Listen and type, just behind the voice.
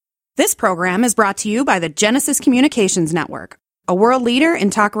This program is brought to you by the Genesis Communications Network, a world leader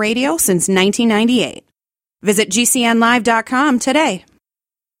in talk radio since 1998. Visit GCNlive.com today.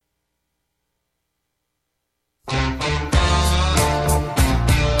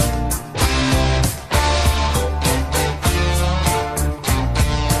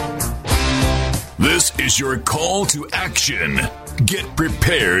 This is your call to action. Get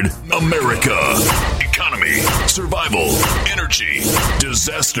prepared, America. Economy, survival, energy,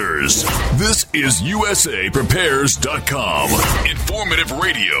 disasters. This is USAPrepares.com. Informative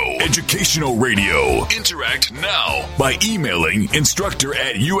radio, educational radio. Interact now by emailing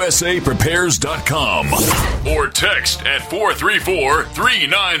instructor@USAPrepares.com or text at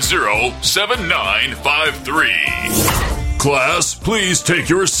 434-390-7953. Class, please take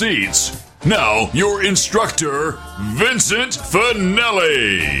your seats. Now, your instructor, Vincent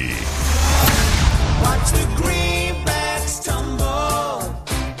Finelli. Watch the greenbacks tumble.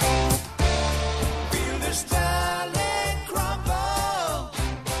 Feel the starlight crumble.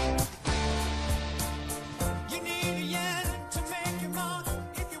 You need a yen to make your mark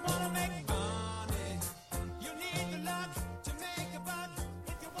if you want to make money. You need the luck to make a buck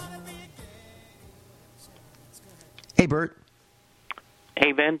if you want to be a king. Hey, Bert.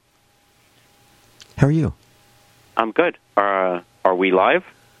 Hey, Vin. How are you? I'm good. Are we live?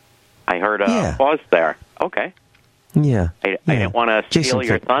 I heard a pause there. Okay. Yeah. I didn't want to steal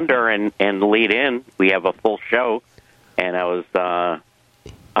your thunder and lead in. We have a full show, and I was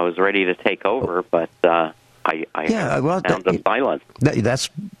ready to take over, but I sound of silence. That's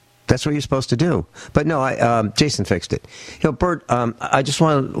what you're supposed to do. But no, Jason fixed it. Bert, I just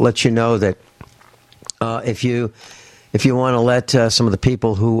want to let you know that if you want to let some of the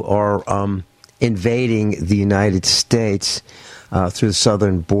people who are invading the United States through the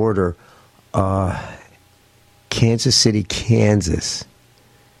southern border, Kansas City, Kansas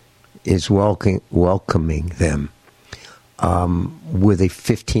is welcoming them with a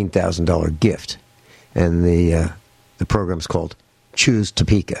 $15,000 gift. And the program is called Choose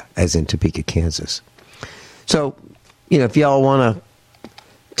Topeka, as in Topeka, Kansas. So, if y'all want to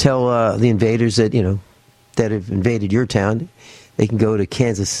tell the invaders that, that have invaded your town, they can go to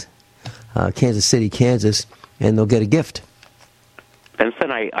Kansas City, Kansas, and they'll get a gift.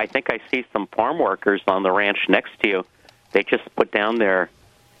 Vincent, I think I see some farm workers on the ranch next to you. They just put down their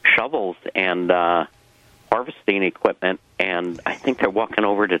shovels and harvesting equipment, and I think they're walking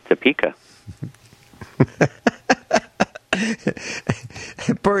over to Topeka.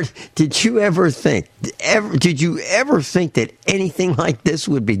 Bert, did you ever think that anything like this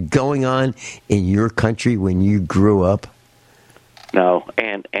would be going on in your country when you grew up? No,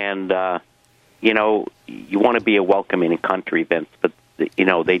 and you want to be a welcoming country, Vince, but,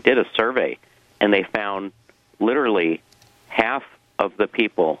 they did a survey, and they found literally half of the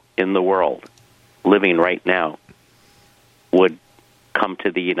people in the world living right now would come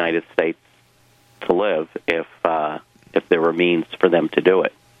to the United States to live if there were means for them to do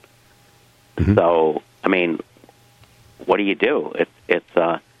it. Mm-hmm. So, what do you do? It's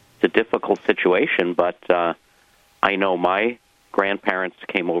a difficult situation, but I know my grandparents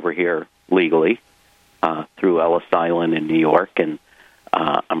came over here legally through Ellis Island in New York, and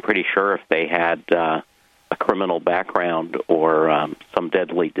I'm pretty sure if they had a criminal background or some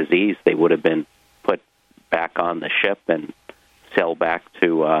deadly disease, they would have been put back on the ship and sailed back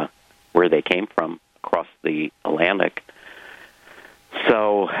to where they came from across the Atlantic.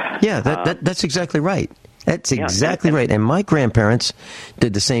 So that's exactly right. That's exactly right. And my grandparents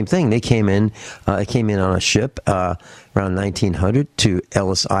did the same thing. They came in on a ship around 1900 to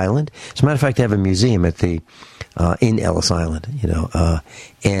Ellis Island. As a matter of fact, they have a museum in Ellis Island,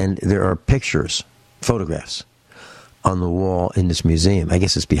 and there are photographs on the wall in this museum. I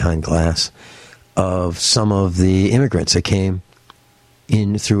guess it's behind glass, of some of the immigrants that came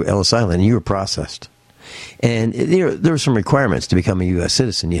in through Ellis Island. And you were processed. And there were some requirements to become a U.S.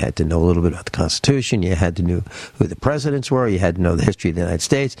 citizen. You had to know a little bit about the Constitution. You had to know who the presidents were. You had to know the history of the United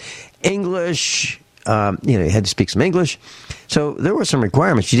States. English, you had to speak some English. So there were some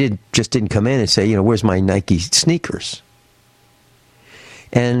requirements. You just didn't come in and say, where's my Nike sneakers?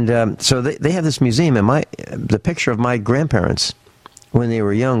 And so they have this museum, and the picture of my grandparents when they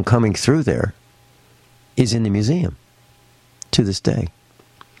were young coming through there is in the museum to this day.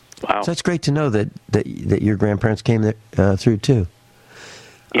 Wow. So it's great to know that your grandparents came there, through too.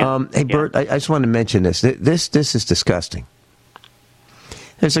 Yeah. Hey, Bert, I just wanted to mention this. This is disgusting.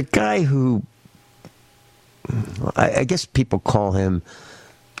 There's a guy who, I guess people call him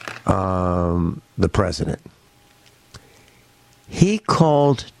the president. He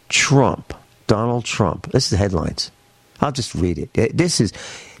called Donald Trump. This is the headlines. I'll just read it. This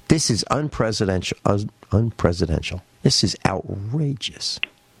This is unpresidential. Unpresidential. This is outrageous.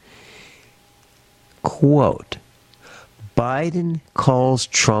 Quote, Biden calls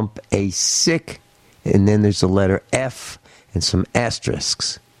Trump a sick, and then there's the letter F and some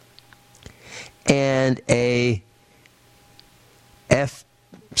asterisks. And a F,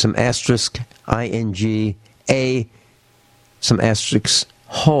 some asterisk, ING, A, some asterisks,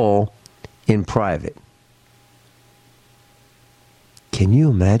 hole in private. Can you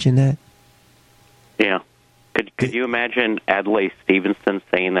imagine that? Yeah. Could you imagine Adlai Stevenson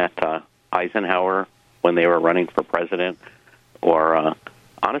saying that to Eisenhower when they were running for president? Or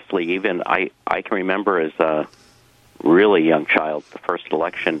honestly, even I can remember as a really young child, the first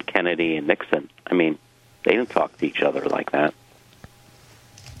election, Kennedy and Nixon. I mean, they didn't talk to each other like that.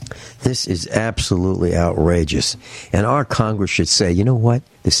 This is absolutely outrageous. And our Congress should say, you know what?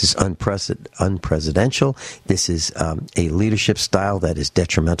 This is unpresidential. This is a leadership style that is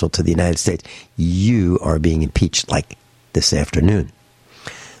detrimental to the United States. You are being impeached like this afternoon.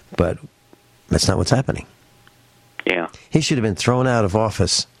 But that's not what's happening. Yeah. He should have been thrown out of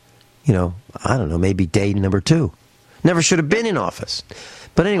office, I don't know, maybe day number 2. Never should have been in office.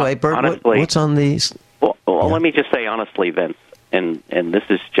 But anyway, Bert, honestly, what's on these? Well, let me just say honestly, Vince, and this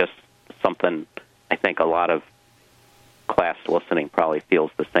is just something I think a lot of class listening probably feels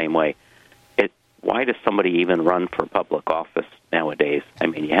the same way. Why does somebody even run for public office nowadays? I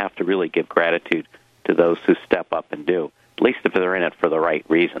mean, you have to really give gratitude to those who step up and do, at least if they're in it for the right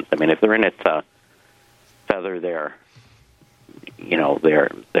reasons. I mean, if they're in it to feather their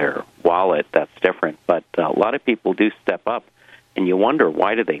wallet, that's different. But a lot of people do step up, and you wonder,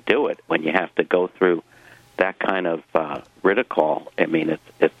 why do they do it when you have to go through that kind of ridicule? I mean,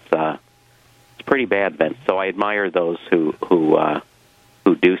 it's pretty bad, Vince. So I admire those who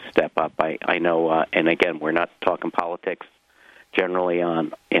do step up. I know, and again, we're not talking politics generally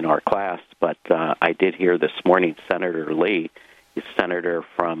in our class, but I did hear this morning Senator Lee, he's a senator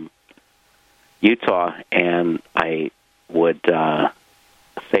from Utah, and I would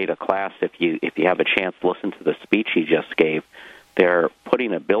say to class, if you have a chance, listen to the speech he just gave. They're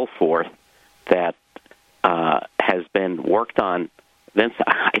putting a bill forth that has been worked on. Vince,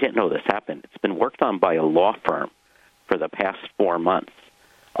 I didn't know this happened. It's been worked on by a law firm for the past 4 months.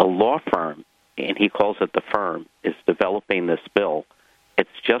 A law firm, and he calls it the firm, is developing this bill. It's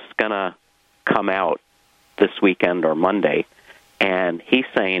just going to come out this weekend or Monday. And he's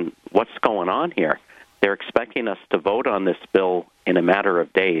saying, what's going on here? They're expecting us to vote on this bill in a matter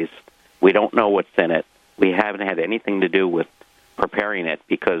of days. We don't know what's in it. We haven't had anything to do with preparing it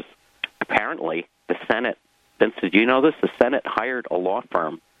because apparently the Senate, Vince, did you know this? The Senate hired a law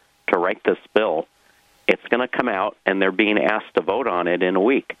firm to write this bill. It's going to come out, and they're being asked to vote on it in a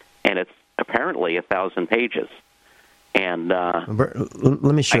week. And it's apparently 1,000 pages. And let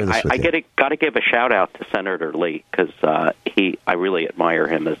me share this with you. I got to give a shout out to Senator Lee because I really admire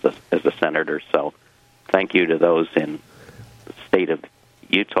him as a senator. So thank you to those in the state of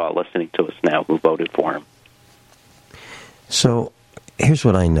Utah listening to us now who voted for him. So here's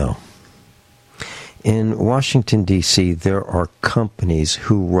what I know. In Washington, D.C., there are companies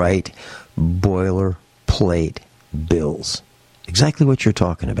who write boilerplate bills. Exactly what you're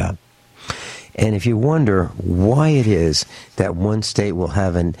talking about. And if you wonder why it is that one state will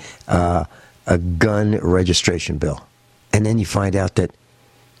have a gun registration bill, and then you find out that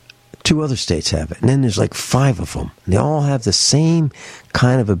 2 other states have it, and then there's like 5 of them. They all have the same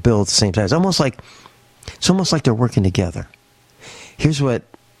kind of a bill at the same time. It's almost like they're working together.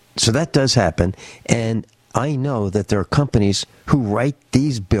 So that does happen, and I know that there are companies who write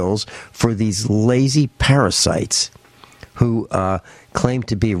these bills for these lazy parasites who claim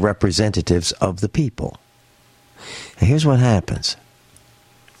to be representatives of the people. And here's what happens.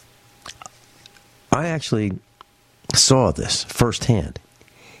 I actually saw this firsthand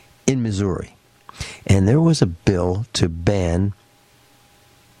in Missouri. And there was a bill to ban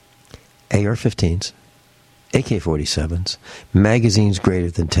AR-15s, AK-47s, magazines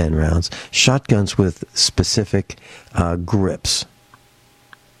greater than 10 rounds, shotguns with specific grips.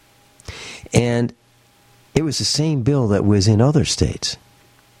 And it was the same bill that was in other states.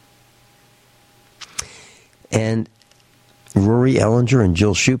 And Rory Ellinger and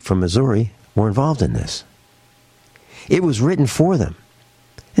Jill Shoup from Missouri were involved in this. It was written for them.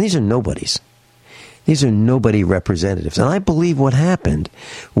 And these are nobodies. These are nobody representatives. And I believe what happened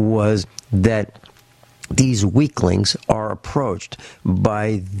was that these weaklings are approached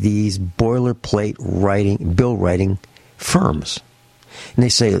by these boilerplate bill writing firms. And they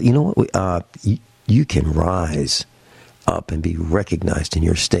say, you know what, you can rise up and be recognized in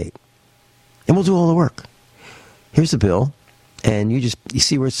your state. And we'll do all the work. Here's the bill. And you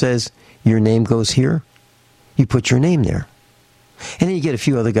see where it says your name goes here? You put your name there. And then you get a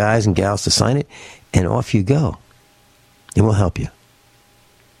few other guys and gals to sign it, and off you go. It will help you.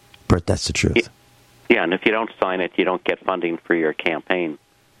 Bert, that's the truth. Yeah, and if you don't sign it, you don't get funding for your campaign.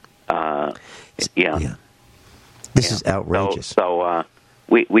 Yeah. This is outrageous. So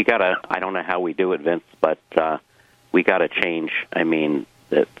we got to, I don't know how we do it, Vince, but we got to change,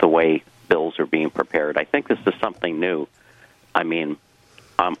 the way bills are being prepared. I think this is something new.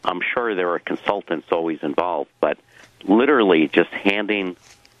 I'm sure there are consultants always involved, but literally just handing,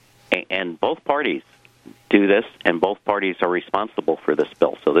 and both parties do this, and both parties are responsible for this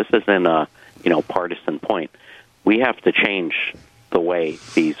bill. So this isn't a partisan point. We have to change the way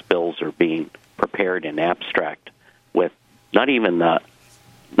these bills are being prepared in abstract, with not even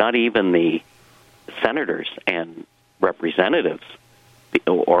the senators and representatives,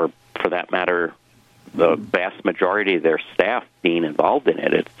 or for that matter, the vast majority of their staff being involved in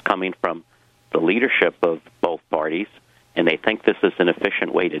it. It's coming from the leadership of both parties, and they think this is an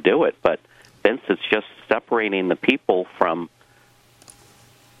efficient way to do it. But Vince, it's just separating the people from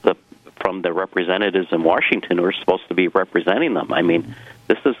the representatives in Washington who are supposed to be representing them.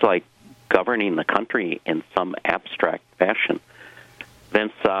 This is like governing the country in some abstract fashion.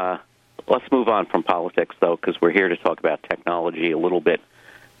 Vince, let's move on from politics, though, because we're here to talk about technology, a little bit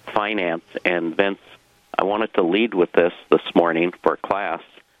finance. And Vince, I wanted to lead with this morning for class.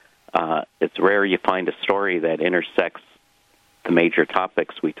 It's rare you find a story that intersects the major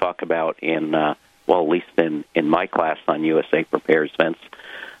topics we talk about in, at least in my class on USA Prepares, Vince.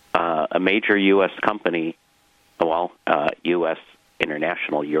 A major U.S. company, U.S.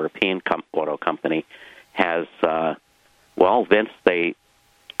 international European auto company, has, Vince, they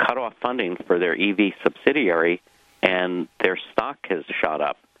cut off funding for their EV subsidiary, and their stock has shot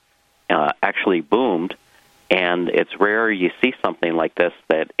up, actually boomed. And it's rare you see something like this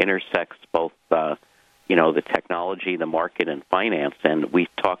that intersects both, the technology, the market, and finance. And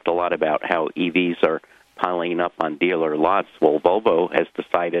we've talked a lot about how EVs are piling up on dealer lots. Well, Volvo has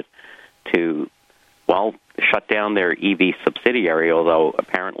decided to, shut down their EV subsidiary, although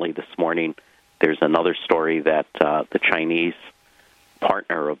apparently this morning there's another story that the Chinese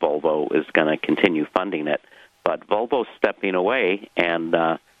partner of Volvo is going to continue funding it. But Volvo's stepping away and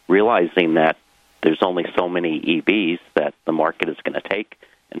realizing that there's only so many EVs that the market is going to take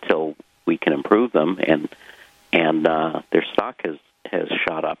until we can improve them, and their stock has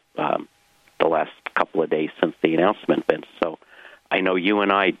shot up the last couple of days since the announcement, Vince. So I know you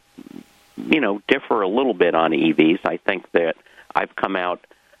and I, differ a little bit on EVs. I think that I've come out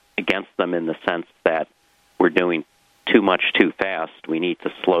against them in the sense that we're doing too much too fast. We need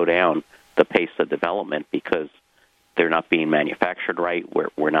to slow down the pace of development because they're not being manufactured right.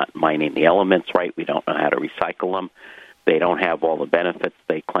 We're not mining the elements right. We don't know how to recycle them. They don't have all the benefits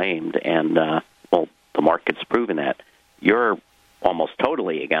they claimed, and the market's proven that. You're almost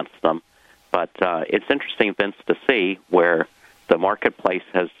totally against them, but it's interesting, Vince, to see where the marketplace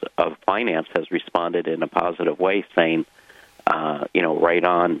of finance has responded in a positive way, saying, right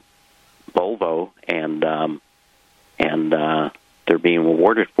on Volvo, and they're being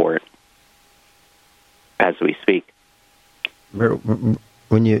rewarded for it as we speak.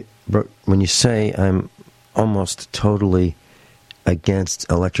 When you say I'm almost totally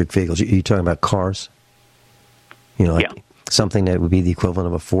against electric vehicles, you talking about cars? Something that would be the equivalent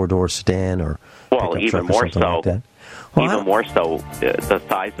of a four-door sedan or even more so. Like that. More so, the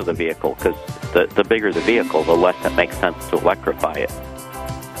size of the vehicle, because the bigger the vehicle, the less it makes sense to electrify it.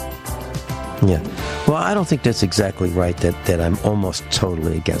 Yeah. Well, I don't think that's exactly right, that I'm almost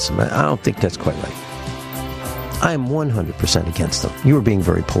totally against them. I don't think that's quite right. I am 100% against them. You were being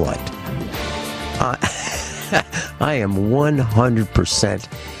very polite. I am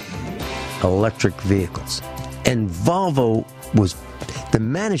 100% electric vehicles. And Volvo the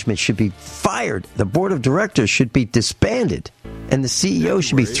management should be fired. The board of directors should be disbanded. And the CEO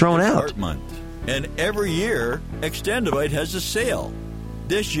should be thrown out. And every year, Extendivite has a sale.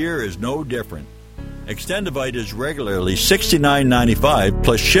 This year is no different. Extendivite is regularly $69.95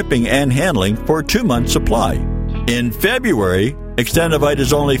 plus shipping and handling for a 2-month supply. In February, Extendivite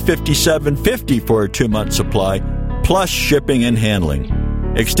is only $57.50 for a 2-month supply plus shipping and handling.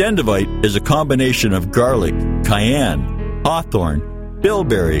 Extendivite is a combination of garlic, cayenne, hawthorn,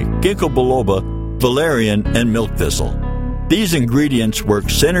 bilberry, ginkgo biloba, valerian, and milk thistle. These ingredients work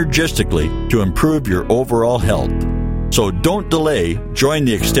synergistically to improve your overall health. So don't delay. Join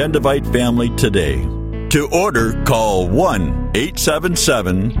the Extendivite family today. To order, call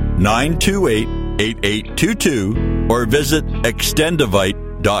 1-877-928-8822 or visit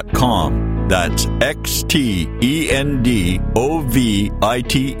extendivite.com. That's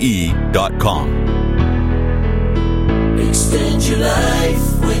XTENDOVITE.com. Extend your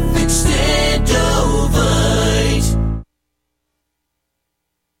life with Extendovite.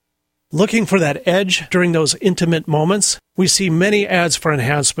 Looking for that edge during those intimate moments? We see many ads for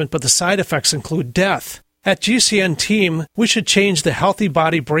enhancement, but the side effects include death. At GCN Team, we should change the Healthy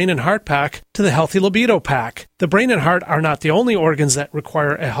Body, Brain, and Heart Pack to the Healthy Libido Pack. The brain and heart are not the only organs that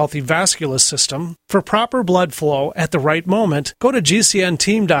require a healthy vascular system. For proper blood flow at the right moment, go to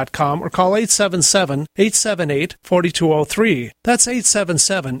GCNteam.com or call 877-878-4203. That's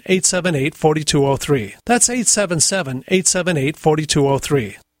 877-878-4203. That's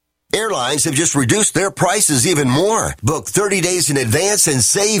 877-878-4203. Airlines have just reduced their prices even more. Book 30 days in advance and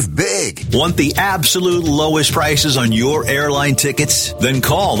save big. Want the absolute lowest prices on your airline tickets? Then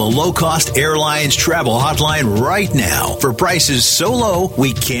call the Low Cost Airlines Travel Hotline right now for prices so low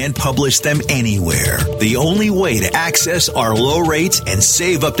we can't publish them anywhere. The only way to access our low rates and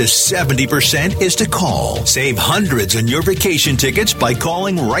save up to 70% is to call. Save hundreds on your vacation tickets by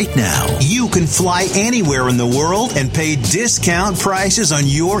calling right now. You can fly anywhere in the world and pay discount prices on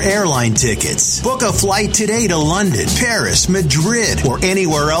your airline tickets. Book a flight today to London, Paris, Madrid, or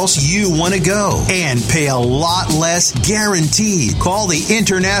anywhere else you want to go and pay a lot less guaranteed. Call the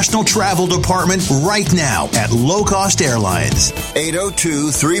International Travel Department right now at Low Cost Airlines.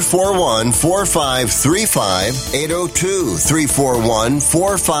 802-341-4535.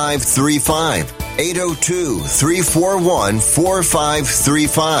 802-341-4535.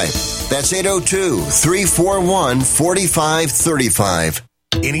 802-341-4535. That's 802-341-4535.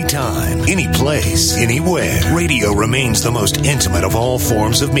 Anytime, any place, anywhere. Radio remains the most intimate of all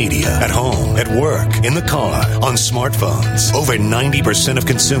forms of media. At home, at work, in the car, on smartphones. Over 90% of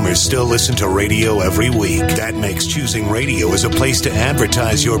consumers still listen to radio every week. That makes choosing radio as a place to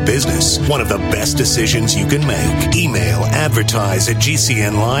advertise your business one of the best decisions you can make. Email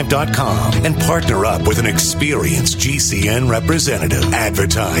advertise@gcnlive.com and partner up with an experienced GCN representative.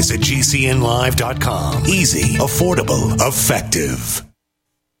 Advertise@gcnlive.com. Easy, affordable, effective.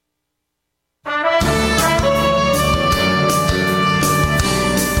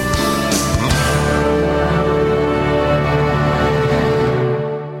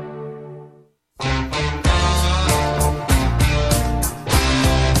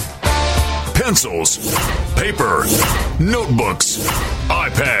 Pencils, paper, notebooks,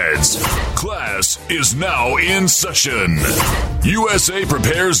 iPads. Class is now in session.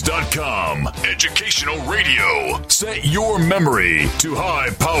 USAPrepares.com. Educational radio. Set your memory to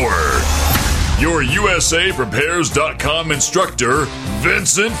high power. Your USAPrepares.com instructor,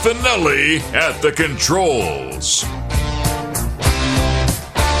 Vincent Finelli, at the controls.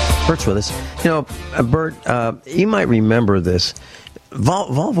 Bert's with us. You know, Bert, you might remember this.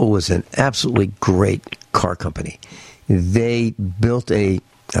 Volvo was an absolutely great car company. They built a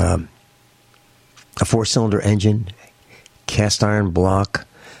four-cylinder engine, cast iron block,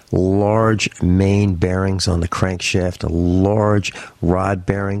 large main bearings on the crankshaft, large rod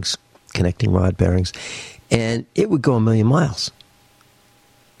bearings, connecting rod bearings, and it would go 1,000,000 miles.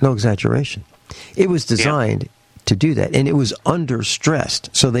 No exaggeration. It was designed to do that, and it was under stressed,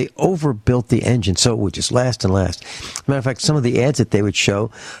 so they overbuilt the engine so it would just last and last. Matter of fact, some of the ads that they would show,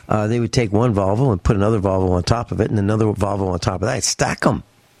 they would take one Volvo and put another Volvo on top of it and another Volvo on top of that, stack them.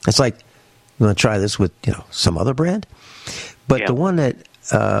 It's like, you want to try this with, some other brand? But the one that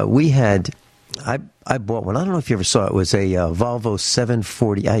we had, I bought one. I don't know if you ever saw it. It was a Volvo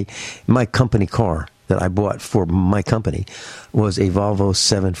 740. My company car that I bought for my company was a Volvo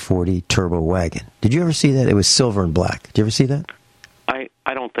 740 turbo wagon. Did you ever see that? It was silver and black. Did you ever see that? I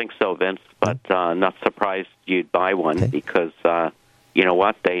don't think so, Vince, but not surprised you'd buy one because, you know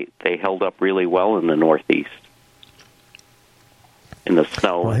what, they held up really well in the Northeast. In the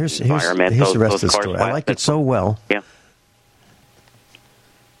snow environment. Here's the rest of the story. I liked it so well. Yeah.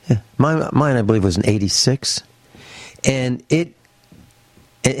 Mine, I believe, was an 86. And it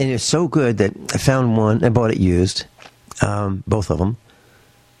was so good that I found one. I bought it used, both of them.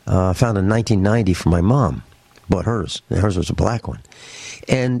 I found a 1990 for my mom. Bought hers. And hers was a black one.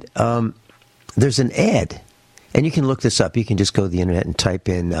 And there's an ad. And you can look this up. You can just go to the internet and type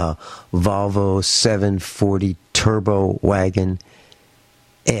in Volvo 740 Turbo Wagon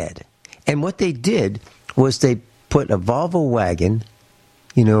ad. And what they did was they put a Volvo wagon,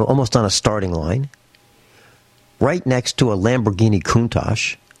 almost on a starting line, right next to a Lamborghini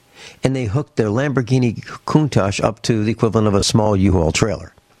Countach, and they hooked their Lamborghini Countach up to the equivalent of a small U-Haul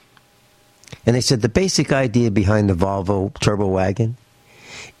trailer. And they said the basic idea behind the Volvo Turbo Wagon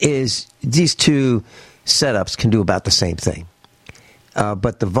is these two setups can do about the same thing.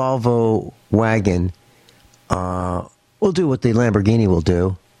 But the Volvo wagon will do what the Lamborghini will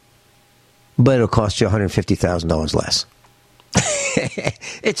do, but it'll cost you $150,000 less.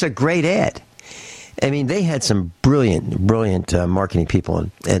 It's a great ad. I mean, they had some brilliant marketing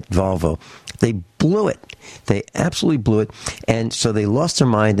people at Volvo. They blew it. They absolutely blew it. And so they lost their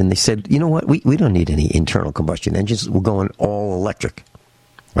mind and they said, you know what, we don't need any internal combustion engines. We're going all electric,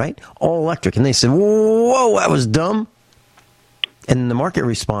 right? All electric. And they said, whoa, that was dumb. And the market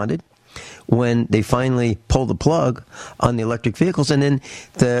responded when they finally pulled the plug on the electric vehicles. And then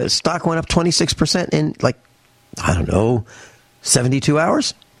the stock went up 26% in, 72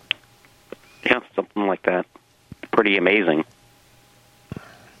 hours? Yeah, something like that. Pretty amazing.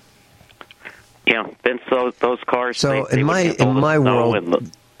 Yeah, Vince, those cars. So they in my world,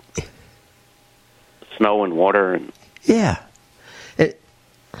 and snow and water. And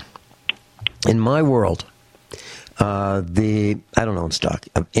in my world, I don't own stock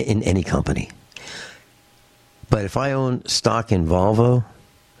in any company, but if I own stock in Volvo,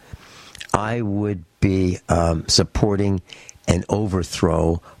 I would be supporting an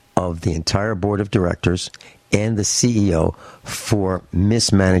overthrow of the entire board of directors and the CEO for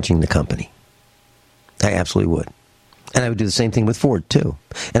mismanaging the company. I absolutely would. And I would do the same thing with Ford, too.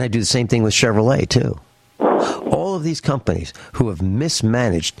 And I'd do the same thing with Chevrolet, too. All of these companies who have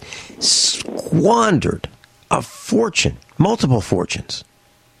mismanaged, squandered a fortune, multiple fortunes,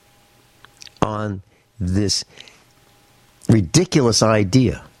 on this ridiculous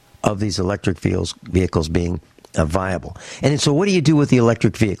idea of these electric vehicles being viable. And so what do you do with the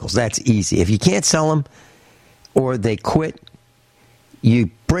electric vehicles? That's easy. If you can't sell them or they quit,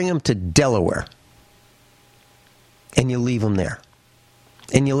 you bring them to Delaware and you leave them there.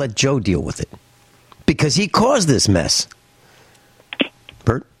 And you let Joe deal with it. Because he caused this mess.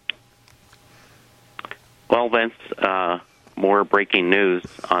 Bert? Well, Vince, more breaking news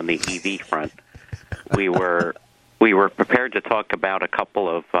on the EV front. We were prepared to talk about a couple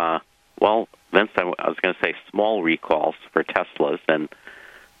of, Vince, I was going to say small recalls for Teslas, and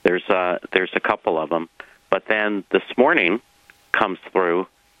there's a couple of them. But then this morning comes through,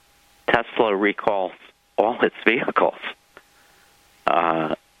 Tesla recalls all its vehicles,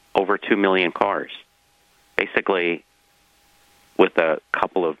 over 2 million cars. Basically, with a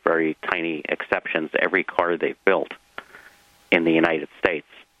couple of very tiny exceptions, every car they've built in the United States.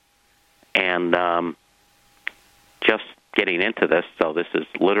 And just getting into this, so this is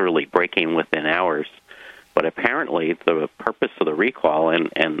literally breaking within hours, but apparently the purpose of the recall,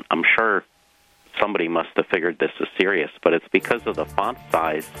 and I'm sure somebody must have figured this is serious, but it's because of the font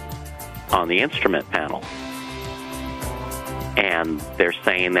size on the instrument panel. And they're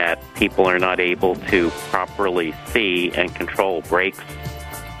saying that people are not able to properly see and control brakes,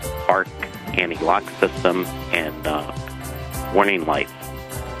 park, anti-lock system, and warning lights,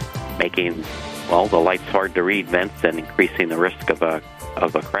 making, the lights hard to read, Vince, and increasing the risk of a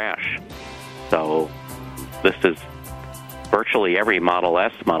crash. So this is virtually every Model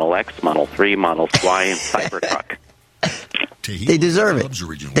S, Model X, Model 3, Model Y, and Cybertruck. They deserve it.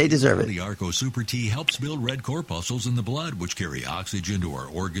 They deserve it. The Arco Super T helps build red corpuscles in the blood, which carry oxygen to our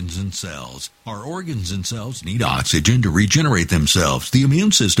organs and cells. Our organs and cells need oxygen to regenerate themselves. The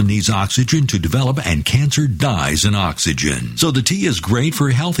immune system needs oxygen to develop, and cancer dies in oxygen. So the T is great for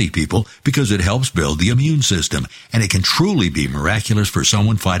healthy people because it helps build the immune system, and it can truly be miraculous for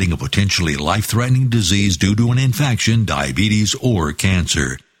someone fighting a potentially life-threatening disease due to an infection, diabetes, or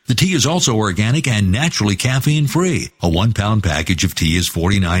cancer. The tea is also organic and naturally caffeine-free. A 1-pound package of tea is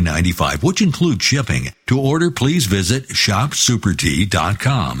 $49.95, which includes shipping. To order, please visit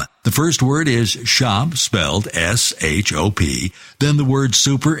shopsupertea.com. The first word is shop, spelled S-H-O-P, then the word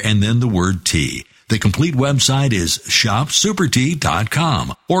super, and then the word tea. The complete website is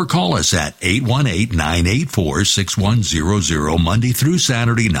shopsupertea.com, or call us at 818-984-6100 Monday through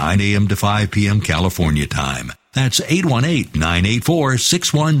Saturday, 9 a.m. to 5 p.m. California time. That's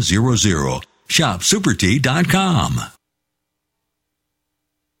 818-984-6100. ShopSuperTea.com.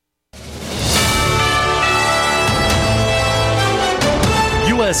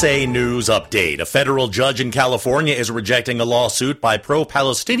 USA News Update. A federal judge in California is rejecting a lawsuit by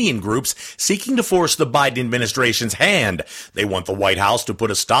pro-Palestinian groups seeking to force the Biden administration's hand. They want the White House to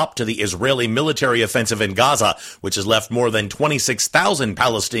put a stop to the Israeli military offensive in Gaza, which has left more than 26,000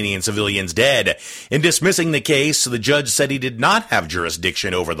 Palestinian civilians dead. In dismissing the case, the judge said he did not have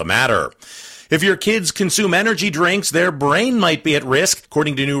jurisdiction over the matter. If your kids consume energy drinks, their brain might be at risk.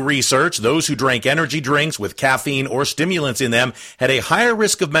 According to new research, those who drank energy drinks with caffeine or stimulants in them had a higher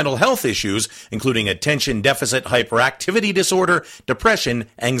risk of mental health issues, including attention deficit hyperactivity disorder, depression,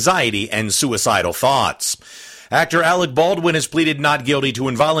 anxiety, and suicidal thoughts. Actor Alec Baldwin has pleaded not guilty to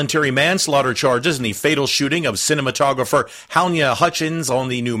involuntary manslaughter charges in the fatal shooting of cinematographer Halyna Hutchins on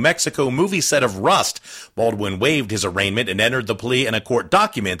the New Mexico movie set of Rust. Baldwin waived his arraignment and entered the plea in a court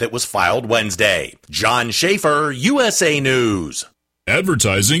document that was filed Wednesday. John Schaefer, USA News.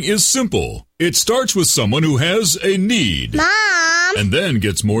 Advertising is simple. It starts with someone who has a need. Mom! And then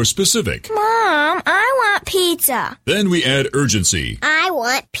gets more specific. Mom, I want pizza. Then we add urgency. I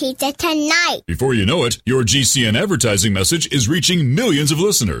want pizza tonight. Before you know it, your GCN advertising message is reaching millions of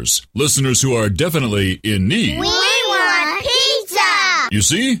listeners. Listeners who are definitely in need. We want pizza! You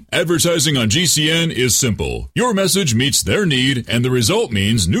see, advertising on GCN is simple. Your message meets their need, and the result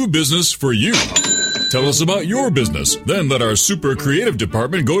means new business for you. Tell us about your business. Then let our super creative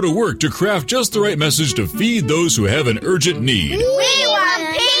department go to work to craft just the right message to feed those who have an urgent need. We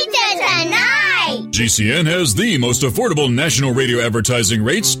want pizza tonight! GCN has the most affordable national radio advertising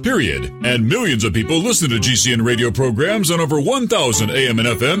rates, period. And millions of people listen to GCN radio programs on over 1,000 AM and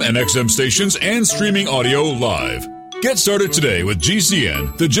FM and XM stations and streaming audio live. Get started today with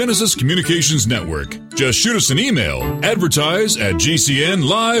GCN, the Genesis Communications Network. Just shoot us an email,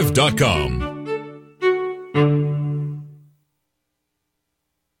 advertise@gcnlive.com.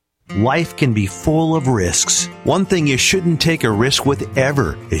 Life can be full of risks. One thing you shouldn't take a risk with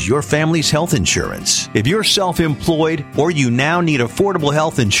ever is your family's health insurance. If you're self-employed or you now need affordable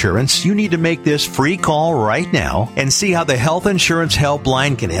health insurance, you need to make this free call right now and see how the Health Insurance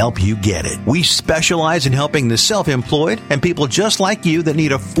Helpline can help you get it. We specialize in helping the self-employed and people just like you that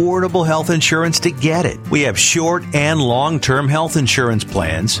need affordable health insurance to get it. We have short and long-term health insurance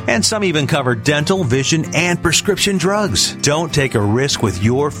plans, and some even cover dental, vision, and prescription drugs. Don't take a risk with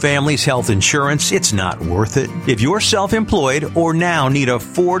your family's health insurance. It's not worth it. If you're self-employed or now need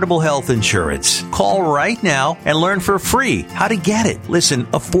affordable health insurance, call right now and learn for free how to get it. Listen,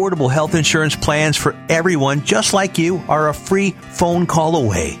 affordable health insurance plans for everyone just like you are a free phone call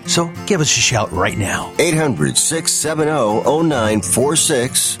away. So give us a shout right now.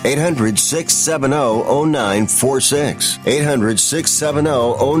 800-670-0946. 800-670-0946.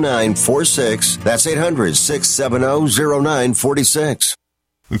 800-670-0946. That's 800-670-0946.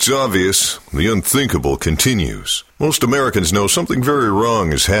 It's obvious. The unthinkable continues. Most Americans know something very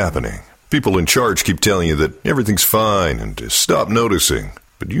wrong is happening. People in charge keep telling you that everything's fine and to stop noticing.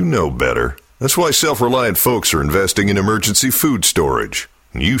 But you know better. That's why self-reliant folks are investing in emergency food storage.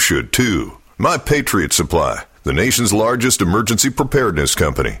 And you should too. My Patriot Supply, the nation's largest emergency preparedness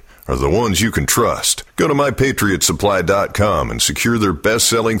company, are the ones you can trust. Go to mypatriotsupply.com and secure their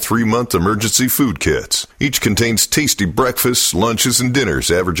best-selling 3-month emergency food kits. Each contains tasty breakfasts, lunches, and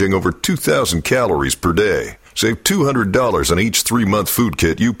dinners averaging over 2,000 calories per day. Save $200 on each 3-month food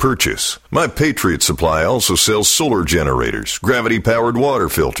kit you purchase. My Patriot Supply also sells solar generators, gravity-powered water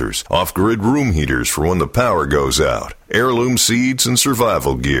filters, off-grid room heaters for when the power goes out, heirloom seeds, and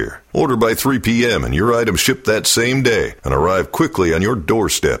survival gear. Order by 3 p.m. and your items ship that same day and arrive quickly on your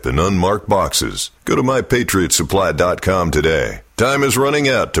doorstep in unmarked boxes. Go to mypatriotsupply.com today. Time is running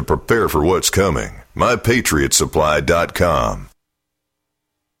out to prepare for what's coming. mypatriotsupply.com.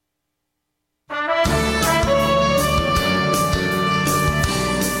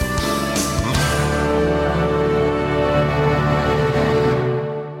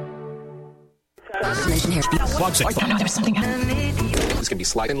 There's something. This can be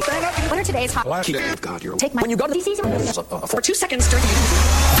sliding. What are today's hot? God, you're. Take my. When you go to DC's for 2 seconds during.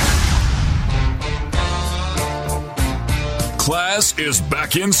 Class is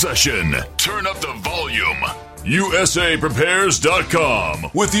back in session. Turn up the volume. USAPrepares.com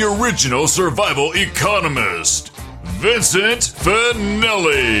with the original survival economist, Vincent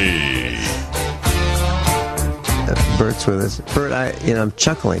Finelli. Bert's with us. Bert, I'm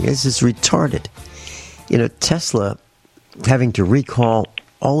chuckling. This is retarded. Tesla having to recall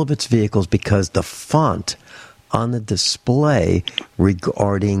all of its vehicles because the font on the display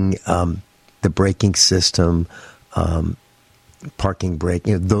regarding the braking system, parking brake,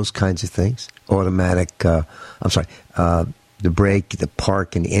 those kinds of things, automatic, the brake, the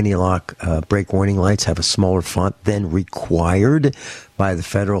park, and the anti-lock brake warning lights have a smaller font than required by the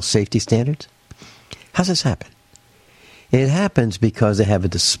federal safety standards. How's this happen? It happens because they have a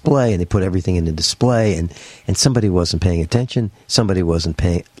display and they put everything in the display and somebody wasn't paying attention. Somebody wasn't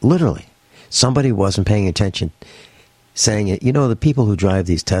paying attention, saying it. The people who drive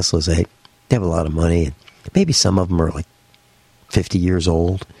these Teslas, they have a lot of money and maybe some of them are like 50 years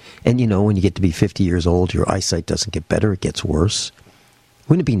old. And when you get to be 50 years old, your eyesight doesn't get better, it gets worse.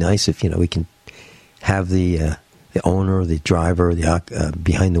 Wouldn't it be nice if, we can have the owner, the driver, the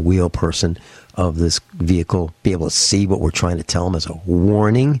behind the wheel person of this vehicle be able to see what we're trying to tell them as a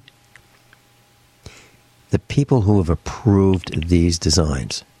warning? the people who have approved these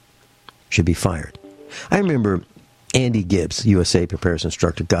designs should be fired. I remember Andy Gibbs, USA Prepares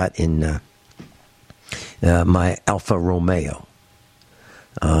instructor, got in my Alfa Romeo.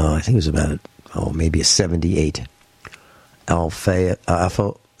 I think it was about, maybe a 78 Alfa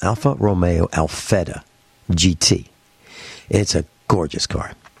Romeo Alfetta GT. It's a gorgeous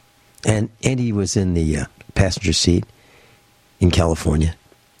car. And Andy was in the passenger seat in California,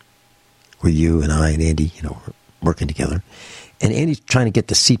 where you and I and Andy, were working together. And Andy's trying to get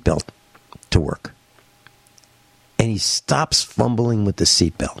the seatbelt to work. And he stops fumbling with the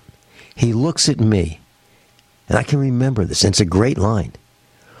seatbelt. He looks at me, and I can remember this, and it's a great line.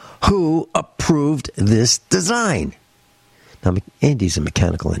 Who approved this design? Now, Andy's a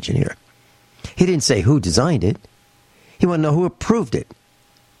mechanical engineer. He didn't say who designed it. He wanted to know who approved it,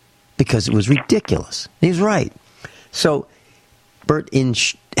 because it was ridiculous. He was right. So, Bert,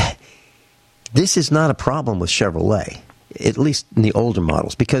 this is not a problem with Chevrolet, at least in the older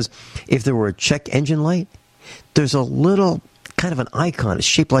models, because if there were a check engine light, there's a little kind of an icon. It's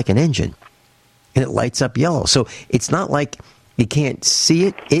shaped like an engine, and it lights up yellow. So it's not like you can't see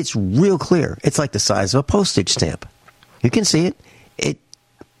it. It's real clear. It's like the size of a postage stamp. You can see it. It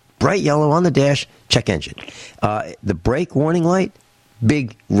bright yellow on the dash, check engine. The brake warning light,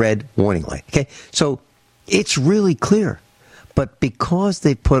 big red warning light. Okay, so it's really clear. But because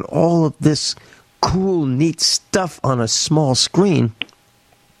they put all of this cool, neat stuff on a small screen,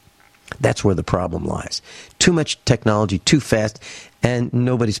 that's where the problem lies. Too much technology, too fast, and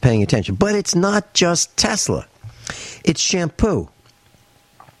nobody's paying attention. But it's not just Tesla. It's shampoo.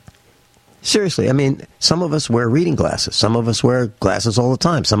 Seriously, I mean, some of us wear reading glasses. Some of us wear glasses all the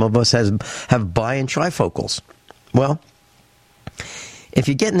time. Some of us have bi- and trifocals. Well, if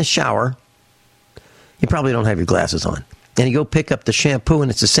you get in the shower, you probably don't have your glasses on. And you go pick up the shampoo, and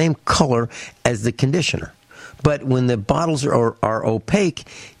it's the same color as the conditioner. But when the bottles are opaque,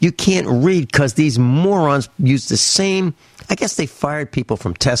 you can't read because these morons use the same. I guess they fired people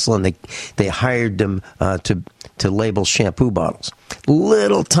from Tesla, and they hired them to label shampoo bottles.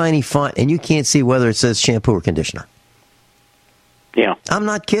 Little tiny font, and you can't see whether it says shampoo or conditioner. Yeah. I'm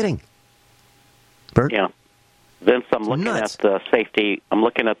not kidding. Bert? Yeah. Vince, I'm looking at the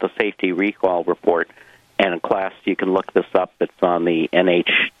safety recall report. And in class, you can look this up. It's on the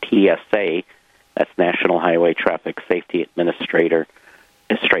NHTSA, that's National Highway Traffic Safety Administration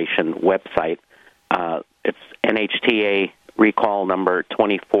website. It's NHTA recall number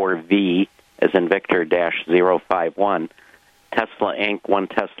 24V, as in Victor -051. Tesla Inc., 1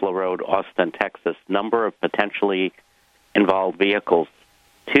 Tesla Road, Austin, Texas. Number of potentially involved vehicles: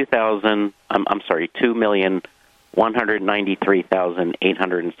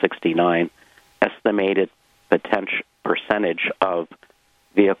 2,193,869. Estimated percentage of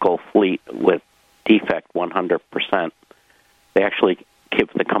vehicle fleet with defect 100%. They actually give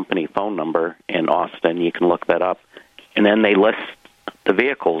the company phone number in Austin. You can look that up. And then they list the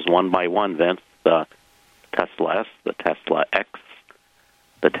vehicles one by one, Vince. The Tesla S, the Tesla X,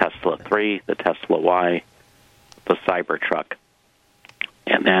 the Tesla 3, the Tesla Y, the Cybertruck.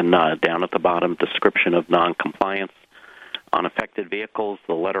 And then down at the bottom, description of noncompliance. Unaffected vehicles,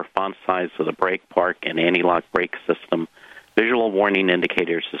 the letter font size of the brake park and anti-lock brake system. Visual warning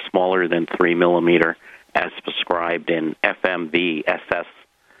indicators is smaller than 3 millimeter, as prescribed in FMVSS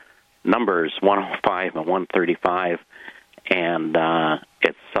numbers 105 and 135, and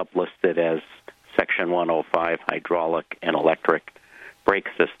it's sublisted as Section 105 hydraulic and electric brake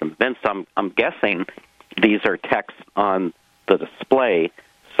system. Vince, I'm guessing these are text on the display.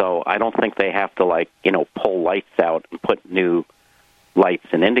 So I don't think they have to, pull lights out and put new lights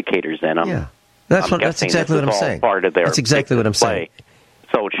and indicators in them. Yeah, that's exactly what I'm saying. Part of their that's exactly what I'm saying.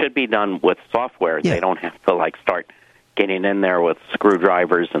 So it should be done with software. Yeah. They don't have to start getting in there with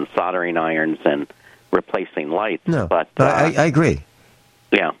screwdrivers and soldering irons and replacing lights. No, but I agree.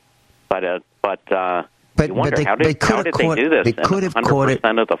 Yeah, but you wonder how did they do this? They could have caught it.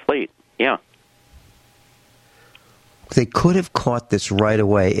 100% of the fleet. Yeah. They could have caught this right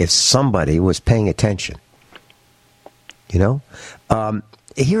away if somebody was paying attention. Here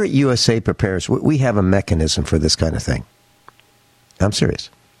at USA Prepares, we have a mechanism for this kind of thing. I'm serious.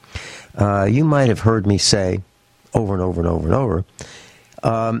 You might have heard me say over and over and over and over,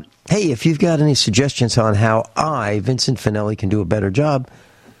 hey, if you've got any suggestions on how I, Vincent Finelli, can do a better job,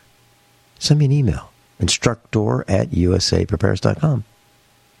 send me an email, instructor@usaprepares.com.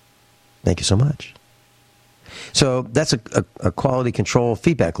 Thank you so much. So that's a quality control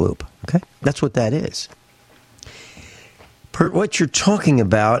feedback loop, okay? That's what that is. What you're talking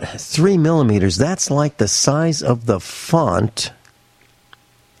about, 3 millimeters, that's like the size of the font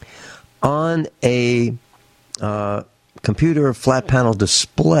on a computer flat panel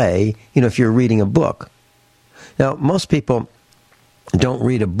display, if you're reading a book. Now, most people don't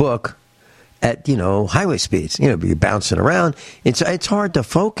read a book at, highway speeds. You're bouncing around. It's hard to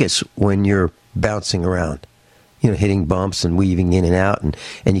focus when you're bouncing around, hitting bumps and weaving in and out. And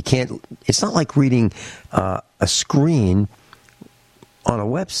you can't, it's not like reading a screen on a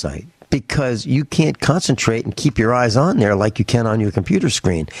website, because you can't concentrate and keep your eyes on there like you can on your computer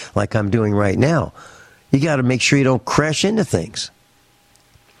screen, like I'm doing right now. You got to make sure you don't crash into things.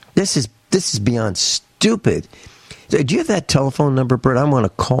 This is beyond stupid. Do you have that telephone number, Bert? I want to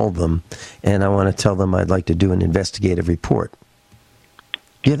call them, and I want to tell them I'd like to do an investigative report.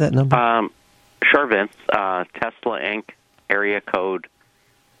 Do you have that number? Sure, Vince. Tesla Inc. area code.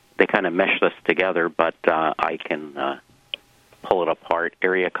 They kind of mesh this together, but I can pull it apart.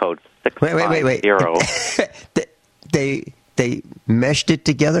 Area code 650. Wait. They meshed it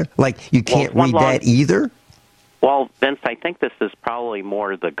together? Like you can't read that either? Well, Vince, I think this is probably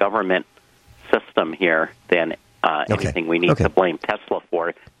more the government system here than anything we need to blame Tesla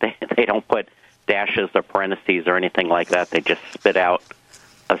for. They don't put dashes or parentheses or anything like that. They just spit out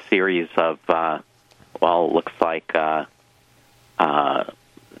a series of, looks like 10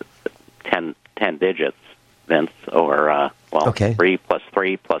 digits, Vince, or, 3 plus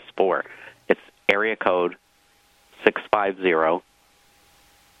 3 plus 4. It's area code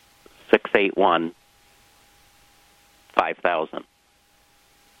 650-681-5000.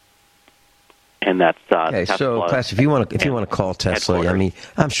 And that's okay. Tesla. So, class, if you want to call Tesla, I mean,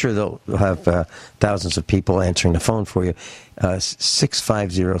 I'm sure they'll have thousands of people answering the phone for you.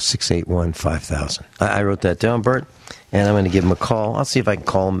 650-681-5000. I wrote that down, Bert, and I'm going to give them a call. I'll see if I can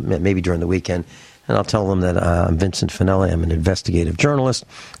call them maybe during the weekend, and I'll tell them that I'm Vincent Finelli. I'm an investigative journalist,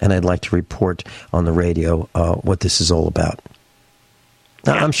 and I'd like to report on the radio what this is all about.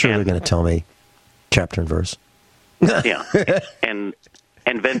 Now, I'm sure they're going to tell me chapter and verse. Yeah,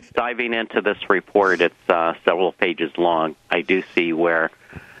 and Vince, diving into this report, it's several pages long. I do see where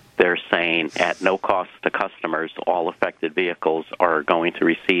they're saying at no cost to customers, all affected vehicles are going to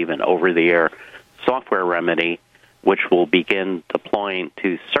receive an over-the-air software remedy, which will begin deploying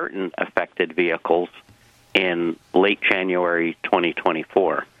to certain affected vehicles in late January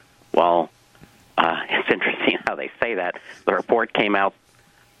 2024. Well, it's interesting how they say that. The report came out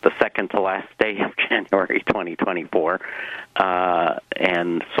the second to last day of January 2024,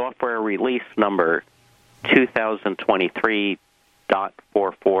 and software release number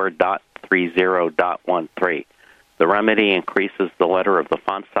 2023.44.30.13. The remedy increases the letter of the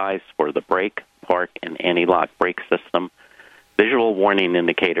font size for the brake, park, and anti-lock brake system, visual warning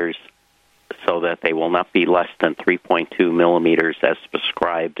indicators, so that they will not be less than 3.2 millimeters as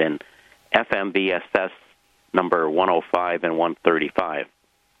prescribed in FMVSS number 105 and 135.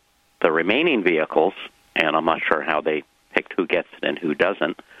 The remaining vehicles, and I'm not sure how they picked who gets it and who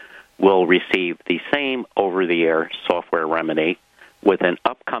doesn't, will receive the same over-the-air software remedy with an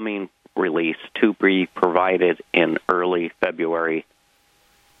upcoming release to be provided in early February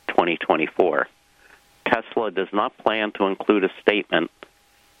 2024. Tesla does not plan to include a statement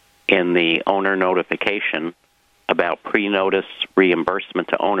in the owner notification about pre-notice reimbursement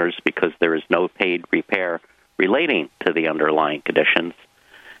to owners because there is no paid repair relating to the underlying conditions,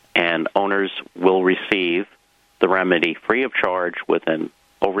 and owners will receive the remedy free of charge with an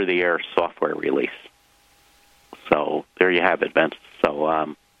over-the-air software release. So there you have it, Vince.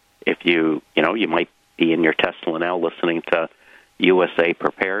 So if you might be in your Tesla now listening to USA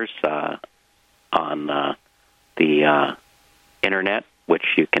Prepares on the internet,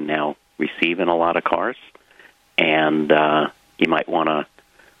 which you can now receive in a lot of cars, and you might want to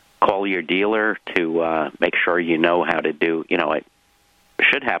call your dealer to make sure you know how to do, it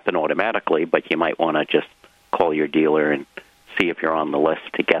should happen automatically, but you might want to just call your dealer and see if you're on the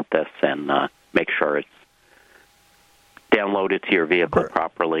list to get this, and make sure it's downloaded to your vehicle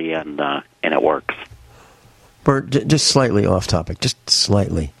properly and it works. Bert, just slightly off topic, just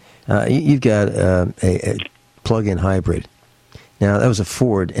slightly. You've got a plug-in hybrid. Now, that was a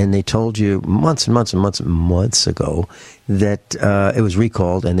Ford, and they told you months and months and months and months ago that it was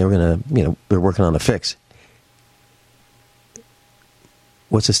recalled, and they were going to, they're working on a fix.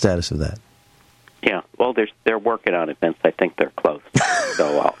 What's the status of that? Yeah, well, they're working on it, Vince. I think they're close.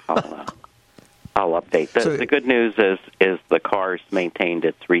 So I'll update. The good news is the car's maintained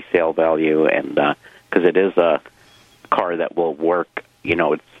its resale value, and because it is a car that will work,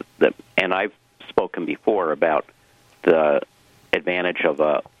 and I've spoken before about the advantage of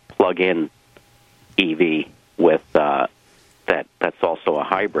a plug-in EV with that's also a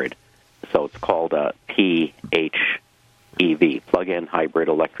hybrid. So it's called a PHEV, plug-in hybrid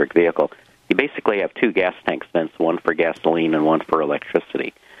electric vehicle. you basically have two gas tanks, Vince, one for gasoline and one for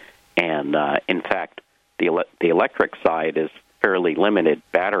electricity. And in fact, the electric side is fairly limited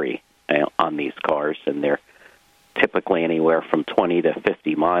battery on these cars, and they're typically anywhere from 20 to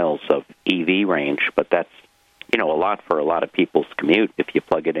 50 miles of EV range, but that's a lot for a lot of people's commute if you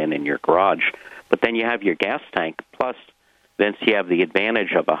plug it in your garage. But then you have your gas tank, plus, Vince, you have the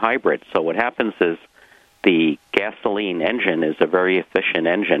advantage of a hybrid. So what happens is the gasoline engine is a very efficient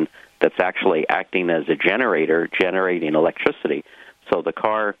engine that's actually acting as a generator, generating electricity. So the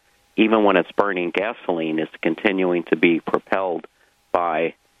car, even when it's burning gasoline, is continuing to be propelled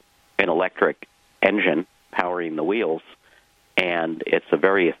by an electric engine powering the wheels, and it's a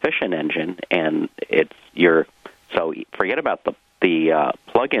very efficient engine, and so forget about the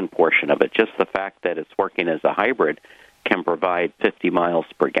plug-in portion of it. Just the fact that it's working as a hybrid can provide 50 miles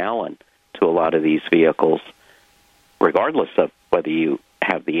per gallon to a lot of these vehicles, regardless of whether you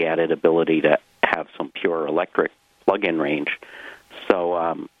have the added ability to have some pure electric plug-in range. So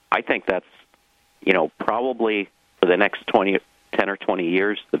I think that's, probably for the next 10 or 20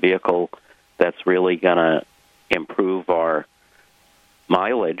 years, the vehicle that's really going to improve our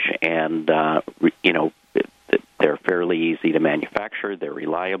mileage, and, they're fairly easy to manufacture, they're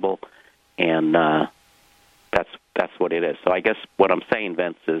reliable, and that's what it is. So I guess what I'm saying,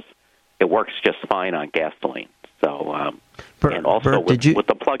 Vince, is it works just fine on gasoline. So, and also with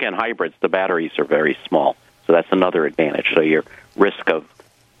the plug-in hybrids, the batteries are very small, so that's another advantage. So your risk of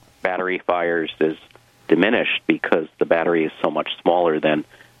battery fires is diminished because the battery is so much smaller than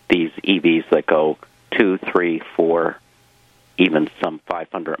these EVs that go 2, 3, 4, even some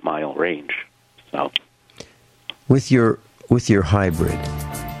 500-mile range. So, with your hybrid,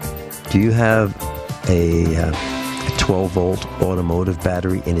 do you have a 12-volt automotive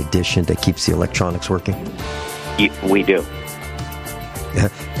battery in addition that keeps the electronics working? We do.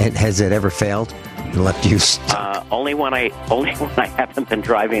 And has it ever failed and left you stuck? Only when I haven't been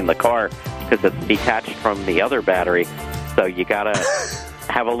driving the car, because it's detached from the other battery. So you gotta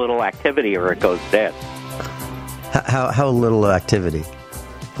have a little activity or it goes dead. How little activity?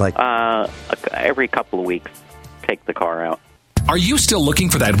 Like every couple of weeks, take the car out. Are you still looking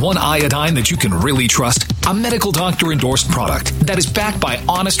for that one iodine that you can really trust? A medical doctor-endorsed product that is backed by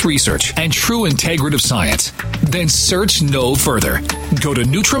honest research and true integrative science? Then search no further. Go to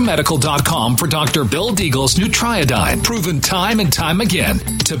NutriMedical.com for Dr. Bill Deagle's Nutriodine, proven time and time again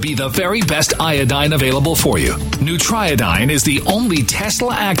to be the very best iodine available for you. Nutriodine is the only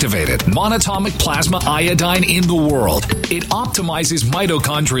Tesla-activated monatomic plasma iodine in the world. It optimizes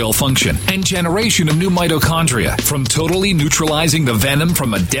mitochondrial function and generation of new mitochondria, from totally neutralizing the venom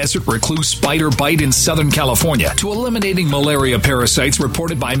from a desert recluse spider bite in Southern California to eliminating malaria parasites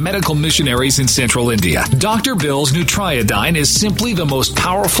reported by medical missionaries in central India. Dr. Bill's Nutriodine is simply the most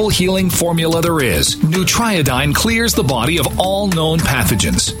powerful healing formula there is. Nutriodine clears the body of all known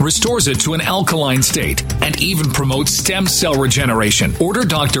pathogens, restores it to an alkaline state, and even promotes stem cell regeneration. Order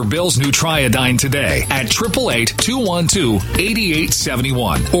Dr. Bill's Nutriodine today at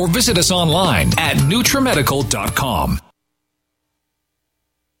 888-212-8871 or visit us online at NutriMedical.com.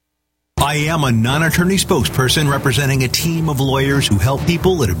 I am a non-attorney spokesperson representing a team of lawyers who help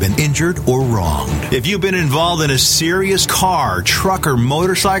people that have been injured or wronged. If you've been involved in a serious car, truck, or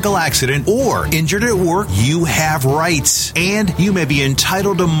motorcycle accident or injured at work, you have rights, and you may be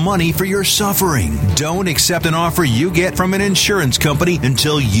entitled to money for your suffering. Don't accept an offer you get from an insurance company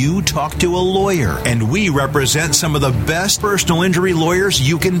until you talk to a lawyer. And we represent some of the best personal injury lawyers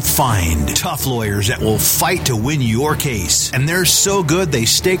you can find. Tough lawyers that will fight to win your case. And they're so good they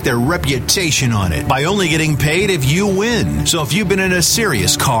stake their reputation on it by only getting paid if you win. So if you've been in a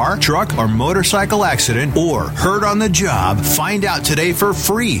serious car, truck, or motorcycle accident or hurt on the job, find out today for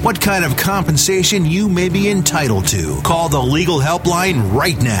free what kind of compensation you may be entitled to. Call the legal helpline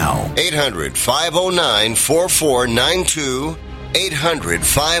right now. 800-509-4492.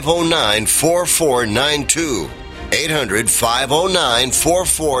 800-509-4492.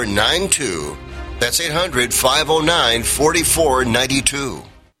 800-509-4492. That's 800-509-4492.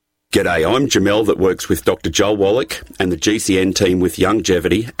 G'day, I'm Jamel that works with Dr. Joel Wallach and the GCN team with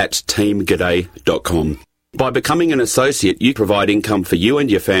Longevity at teamg'day.com. By becoming an associate, you provide income for you and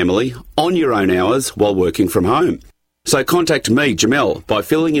your family on your own hours while working from home. So contact me, Jamel, by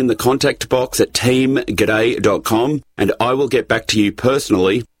filling in the contact box at teamg'day.com, and I will get back to you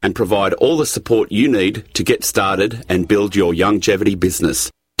personally and provide all the support you need to get started and build your longevity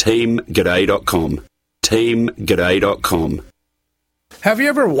business. teamg'day.com. teamg'day.com. Have you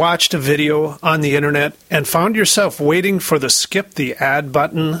ever watched a video on the internet and found yourself waiting for the skip the ad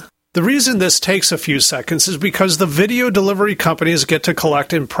button? The reason this takes a few seconds is because the video delivery companies get to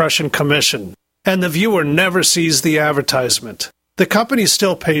collect impression commission, and the viewer never sees the advertisement. The company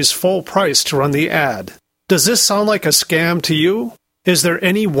still pays full price to run the ad. Does this sound like a scam to you? Is there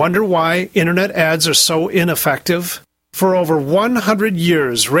any wonder why internet ads are so ineffective? For over 100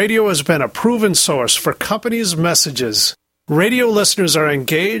 years, radio has been a proven source for companies' messages. Radio listeners are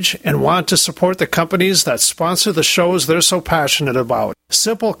engaged and want to support the companies that sponsor the shows they're so passionate about.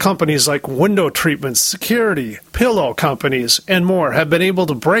 Simple companies like window treatments, security, pillow companies, and more have been able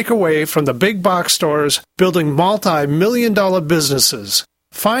to break away from the big box stores, building multi-million-dollar businesses.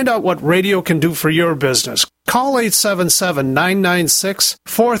 Find out what radio can do for your business. Call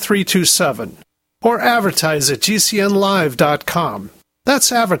 877-996-4327 or advertise at gcnlive.com.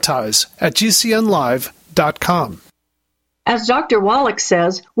 That's advertise at gcnlive.com. As Dr. Wallach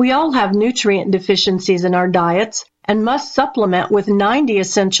says, we all have nutrient deficiencies in our diets and must supplement with 90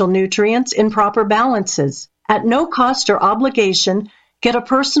 essential nutrients in proper balances. At no cost or obligation, get a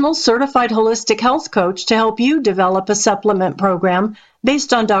personal certified holistic health coach to help you develop a supplement program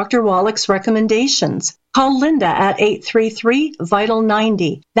based on Dr. Wallach's recommendations. Call Linda at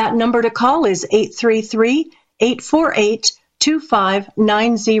 833-VITAL-90. That number to call is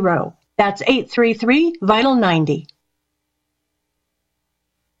 833-848-2590. That's 833-VITAL-90.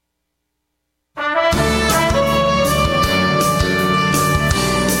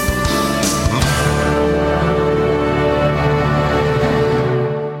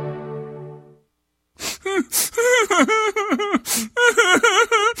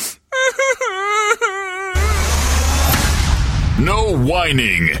 No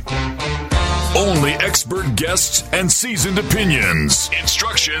whining. Only expert guests and seasoned opinions.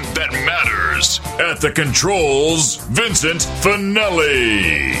 Instruction that matters. At the controls, Vincent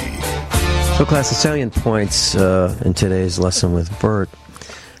Finelli. So, class, the salient points in today's lesson with Bert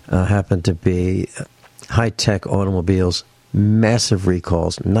happen to be high-tech automobiles, massive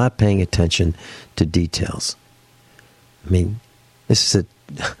recalls, not paying attention to details. I mean, this is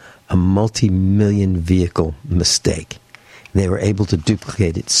a multi-million vehicle mistake. They were able to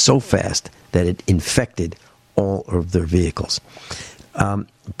duplicate it so fast that it infected all of their vehicles.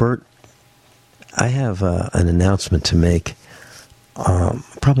 Bert, I have an announcement to make.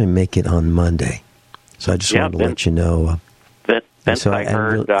 Probably make it on Monday. So I just wanted to let you know. So I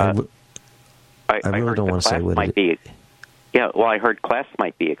heard I really don't want to say what it is. Yeah, well, I heard class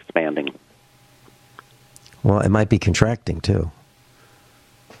might be expanding. Well, it might be contracting, too.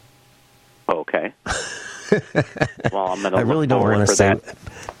 Okay. Well, I'm going to I really don't want to say. That.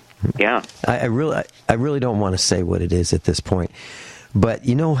 Yeah. I really don't want to say what it is at this point. But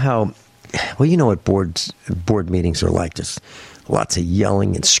you know how, well, you know what board meetings are like. Just lots of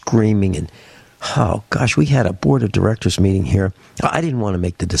yelling and screaming and, oh, gosh, we had a board of directors meeting here. I didn't want to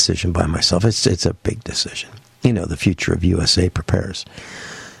make the decision by myself. It's a big decision. You know, the future of USA prepares.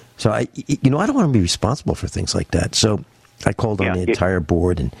 So, I don't want to be responsible for things like that. So I called on the entire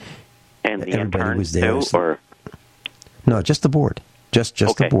board and the everybody was there. Too, or? No, just the board. Just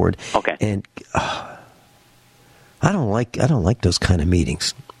okay. the board. Okay. And I don't like those kind of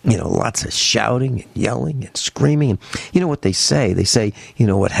meetings. You know, lots of shouting and yelling and screaming. And you know what they say? They say, you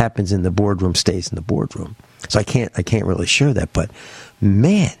know, what happens in the boardroom stays in the boardroom. So I can't really share that. But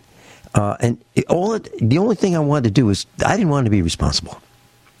man, the only thing I wanted to do is I didn't want to be responsible.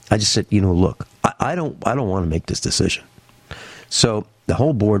 I just said, you know, look, I don't want to make this decision. So the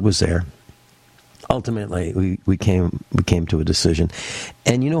whole board was there. Ultimately, we came to a decision.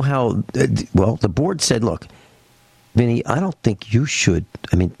 And you know how, well, the board said, look, Vinny, I don't think you should,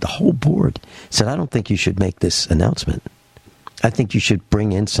 the whole board said, I don't think you should make this announcement. I think you should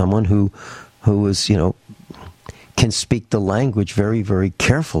bring in someone who is, you know, can speak the language very, very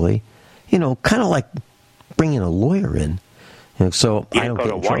carefully, you know, kind of like bringing a lawyer in. You know, so you I don't go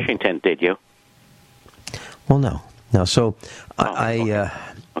to Washington, did you? Well, no. So okay.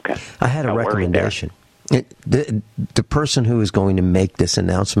 I had a recommendation. The person who is going to make this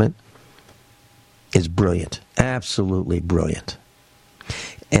announcement is brilliant, absolutely brilliant,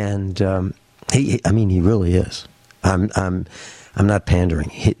 and he really is. I'm not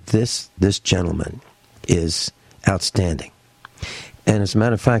pandering. This gentleman is outstanding, and as a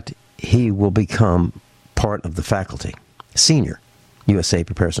matter of fact, he will become part of the faculty, senior USA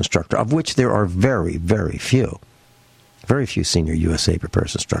Prepares instructor, of which there are very, very few. Very few senior USA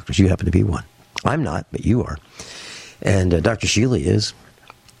Prepares instructors. You happen to be one. I'm not, but you are. And Dr. Sheila is.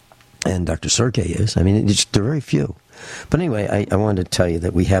 And Dr. Sergey is. They're very few. But anyway, I wanted to tell you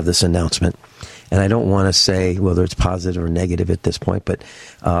that we have this announcement. And I don't want to say whether it's positive or negative at this point, but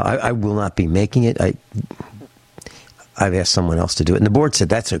I will not be making it. I've asked someone else to do it. And the board said,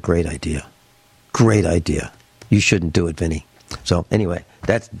 that's a great idea. Great idea. You shouldn't do it, Vinny. So anyway,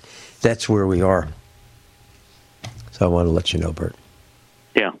 that's where we are. So I want to let you know, Bert.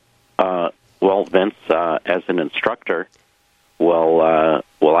 Yeah. Well, Vince, as an instructor, will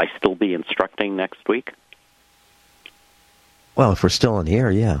I still be instructing next week? Well, if we're still on the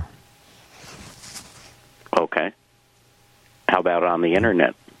air, yeah. Okay. How about on the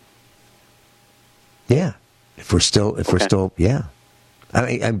internet? Yeah. If we're still, yeah. I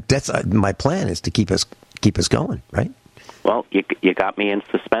mean, that's my plan is to keep us going, right? Well, you got me in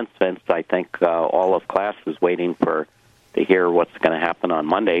suspense, Vince. I think all of class is waiting to hear what's going to happen on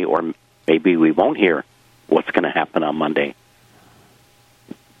Monday, or maybe we won't hear what's going to happen on Monday.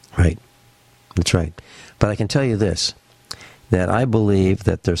 Right. That's right. But I can tell you this, that I believe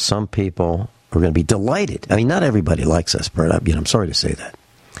that there's some people who are going to be delighted. I mean, not everybody likes us, Bert. I'm sorry to say that.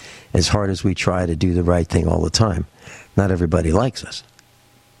 As hard as we try to do the right thing all the time, not everybody likes us.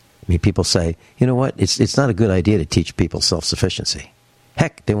 I mean, people say, you know what, it's not a good idea to teach people self-sufficiency.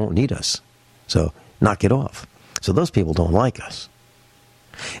 Heck, they won't need us. So knock it off. So those people don't like us.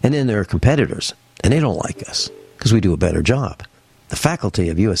 And then there are competitors, and they don't like us because we do a better job. The faculty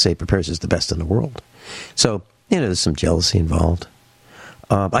of USA Prepares is the best in the world. So, there's some jealousy involved.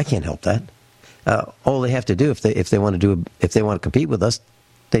 I can't help that. All they have to do if they want to compete with us,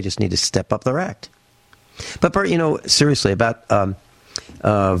 they just need to step up their act. But Bert, seriously about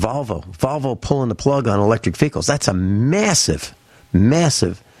Volvo pulling the plug on electric vehicles. That's a massive,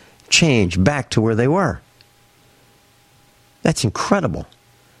 massive change back to where they were. That's incredible.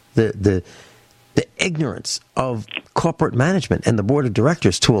 The ignorance of corporate management and the board of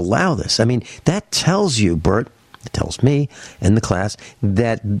directors to allow this. I mean, that tells you, Bert, it tells me and the class,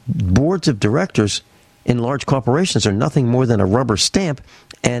 that boards of directors in large corporations are nothing more than a rubber stamp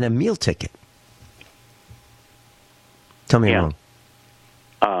and a meal ticket. Tell me I'm wrong.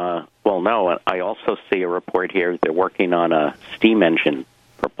 Well, no. I also see a report here. They're working on a steam engine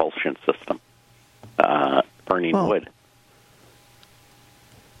propulsion system, burning wood.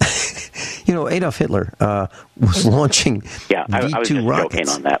 Adolf Hitler was launching V2 I was just rockets. joking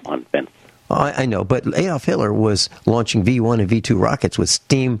on that one, Vince. I know, but Adolf Hitler was launching V1 and V2 rockets with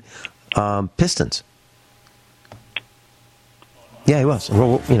steam pistons. Yeah, he was.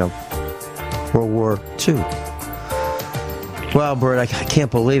 World War II. Well, Bert, I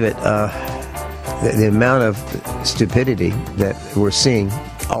can't believe it. The amount of stupidity that we're seeing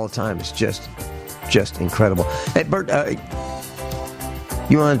all the time is just incredible. Hey, Bert,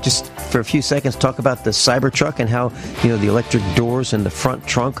 you want to just for a few seconds talk about the Cybertruck and how the electric doors in the front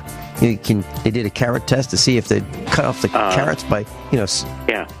trunk? They did a carrot test to see if they cut off the carrots by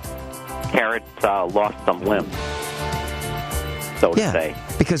Yeah, carrots lost some limbs. So to say.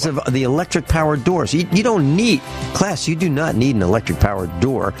 Because of the electric-powered doors. You don't need, class, you do not need an electric-powered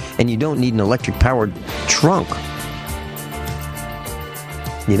door, and you don't need an electric-powered trunk.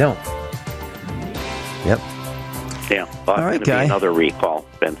 You don't. Yep. Yeah. Well, all right, guy. Another recall,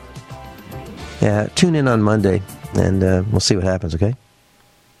 Ben. Yeah, tune in on Monday, and we'll see what happens, okay?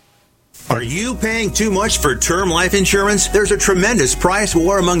 Are you paying too much for term life insurance? There's a tremendous price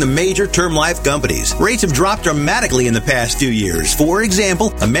war among the major term life companies. Rates have dropped dramatically in the past few years. For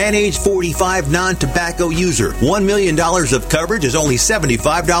example, a man age 45 non-tobacco user, $1 million of coverage is only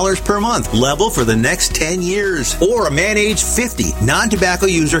 $75 per month, level for the next 10 years. Or a man age 50 non-tobacco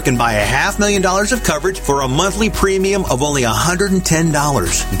user can buy $500,000 of coverage for a monthly premium of only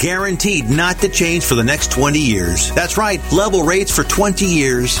 $110, guaranteed not to change for the next 20 years. That's right, level rates for 20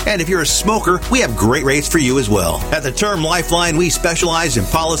 years. And if you're a smoker, we have great rates for you as well. At the Term Lifeline, we specialize in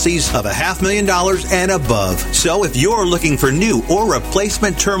policies of $500,000 and above. So if you're looking for new or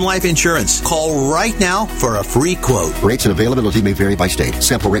replacement term life insurance, call right now for a free quote. Rates and availability may vary by state.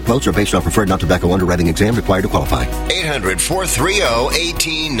 Sample rate quotes are based on preferred non-tobacco underwriting exam required to qualify.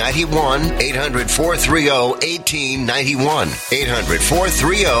 800-430-1891. 800-430-1891.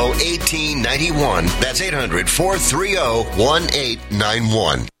 800-430-1891. That's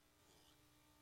 800-430-1891.